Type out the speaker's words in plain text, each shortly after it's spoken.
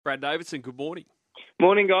Brad Davidson, good morning.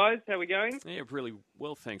 Morning, guys. How we going? Yeah, really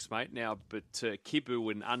well, thanks, mate. Now, but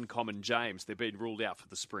Kibu and Uncommon James, they've been ruled out for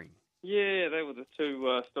the spring. Yeah, they were the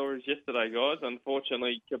two stories yesterday, guys.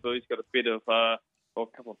 Unfortunately, Kibu's got a bit of, a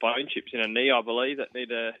couple of bone chips in a knee, I believe, that need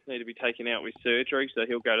to be taken out with surgery. So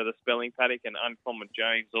he'll go to the spelling paddock, and Uncommon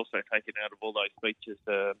James also taken out of all those features.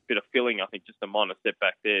 A bit of filling, I think, just a minor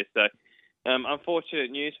setback there. So unfortunate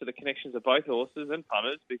news for the connections of both horses and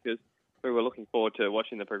punters, because we were looking forward to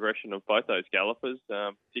watching the progression of both those gallopers,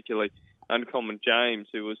 particularly Uncommon James,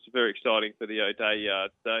 who was very exciting for the O'Day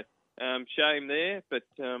yard. So shame there, but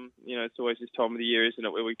it's always this time of the year, isn't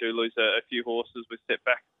it, where we do lose a few horses with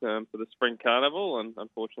setbacks for the Spring Carnival, and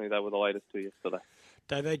unfortunately they were the latest two yesterday.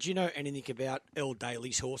 David, do you know anything about Elle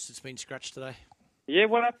Daly's horse that's been scratched today? Yeah,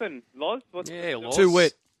 what happened, Loz? Loz. Too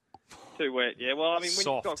wet. Too wet, yeah. Well, I mean,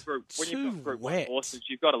 when you've got Group 1 horses,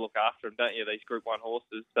 you've got to look after them, don't you, these Group 1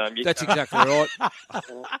 horses? That's exactly right.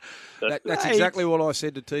 That's exactly what I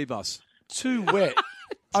said to T-Bus. Too wet.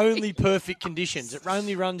 Only perfect conditions. It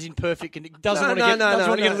only runs in perfect conditions. Doesn't want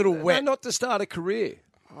to get a little wet. No, not to start a career.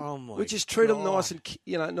 Oh, my We just treat them nice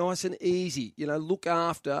and easy. Look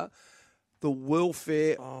after the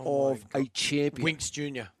welfare of a champion. Winks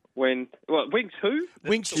Jr. Winks who?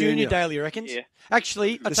 Winks Jr. Daly reckons. Yeah.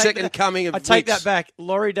 Actually, the second coming of I take Winks. that back.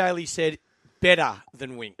 Laurie Daly said better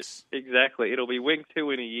than Winks. Exactly. It'll be Winks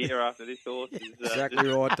 2 in a year after this horse. Exactly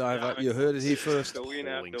right, Dave. You heard it here first. Win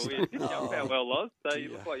after win. Jump out well, Loz. So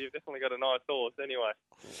you look like you've definitely got a nice horse anyway.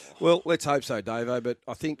 Well, let's hope so, Davo, but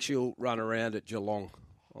I think she'll run around at Geelong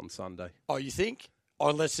on Sunday. Oh, you think?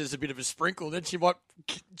 Unless there's a bit of a sprinkle, then she might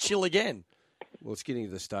chill again. Well, it's getting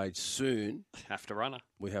to the stage soon. Have to run her.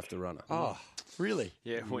 We have to run her. Oh, really?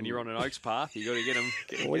 Yeah, when you're on an Oaks path, you've got to get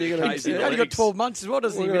them. When you're going You've only got 12 months as well,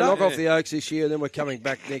 doesn't We're he? going to knock off the Oaks this year, and then we're coming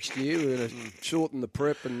back next year. We're going to shorten the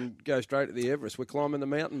prep and go straight to the Everest. We're climbing the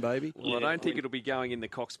mountain, baby. Well, I don't think it'll be going in the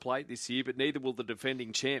Cox Plate this year, but neither will the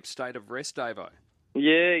defending champ, State of Rest, Davo.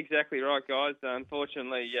 Yeah, exactly right, guys.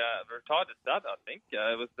 Unfortunately, retired to stud, I think.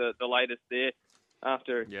 It was the latest there.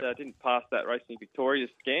 After it didn't pass that Racing Victoria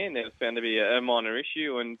scan, there was found to be a minor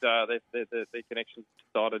issue, and the connections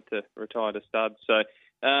decided to retire to stud. So,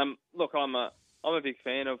 look, I'm a big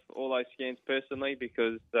fan of all those scans personally,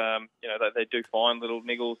 because they do find little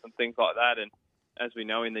niggles and things like that. And as we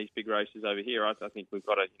know in these big races over here, I think we've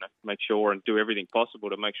got to make sure and do everything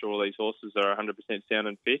possible to make sure all these horses are 100% sound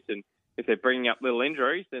and fit. And if they're bringing up little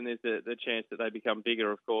injuries, then there's the chance that they become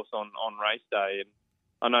bigger, of course, on race day. And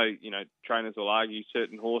I know, trainers will argue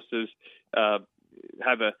certain horses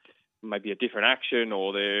have maybe a different action,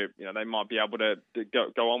 or they might be able to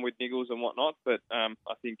go on with niggles and whatnot. But I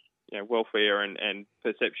think welfare and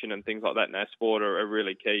perception and things like that in our sport are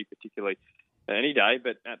really key, particularly any day.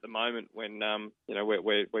 But at the moment, when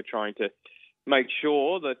we're trying to make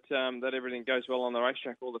sure that everything goes well on the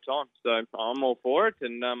racetrack all the time. So I'm all for it,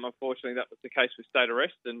 and unfortunately that was the case with State of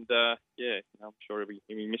Rest, and I'm sure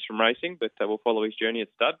he'll be missed from racing, but we'll follow his journey at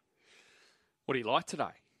stud. What do you like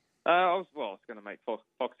today? I was going to make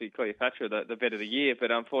Foxy Cleopatra the bet of the year,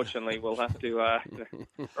 but unfortunately we'll have to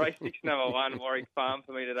race 6 number 1 Warwick Farm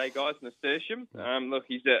for me today, guys, Nasturtium. Look,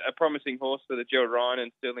 he's a promising horse for the Gerald Ryan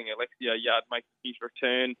and Sterling Alexia yard making his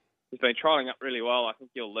return. He's been trialling up really well. I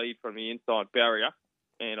think he'll lead from the inside barrier,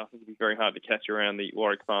 and I think it'll be very hard to catch around the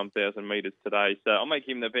Warwick Farm 1,000 metres today. So I'll make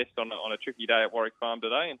him the best on a tricky day at Warwick Farm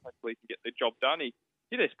today, and hopefully he can get the job done. He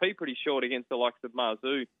did SP pretty short against the likes of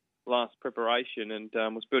Marzu last preparation, and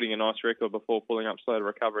was building a nice record before pulling up slow to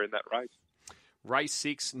recover in that race. Race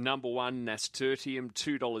 6, number 1, Nasturtium,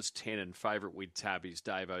 $2.10, and favourite with Tab is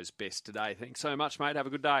Davo's best today. Thanks so much, mate. Have a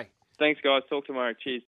good day. Thanks, guys. Talk tomorrow. Cheers.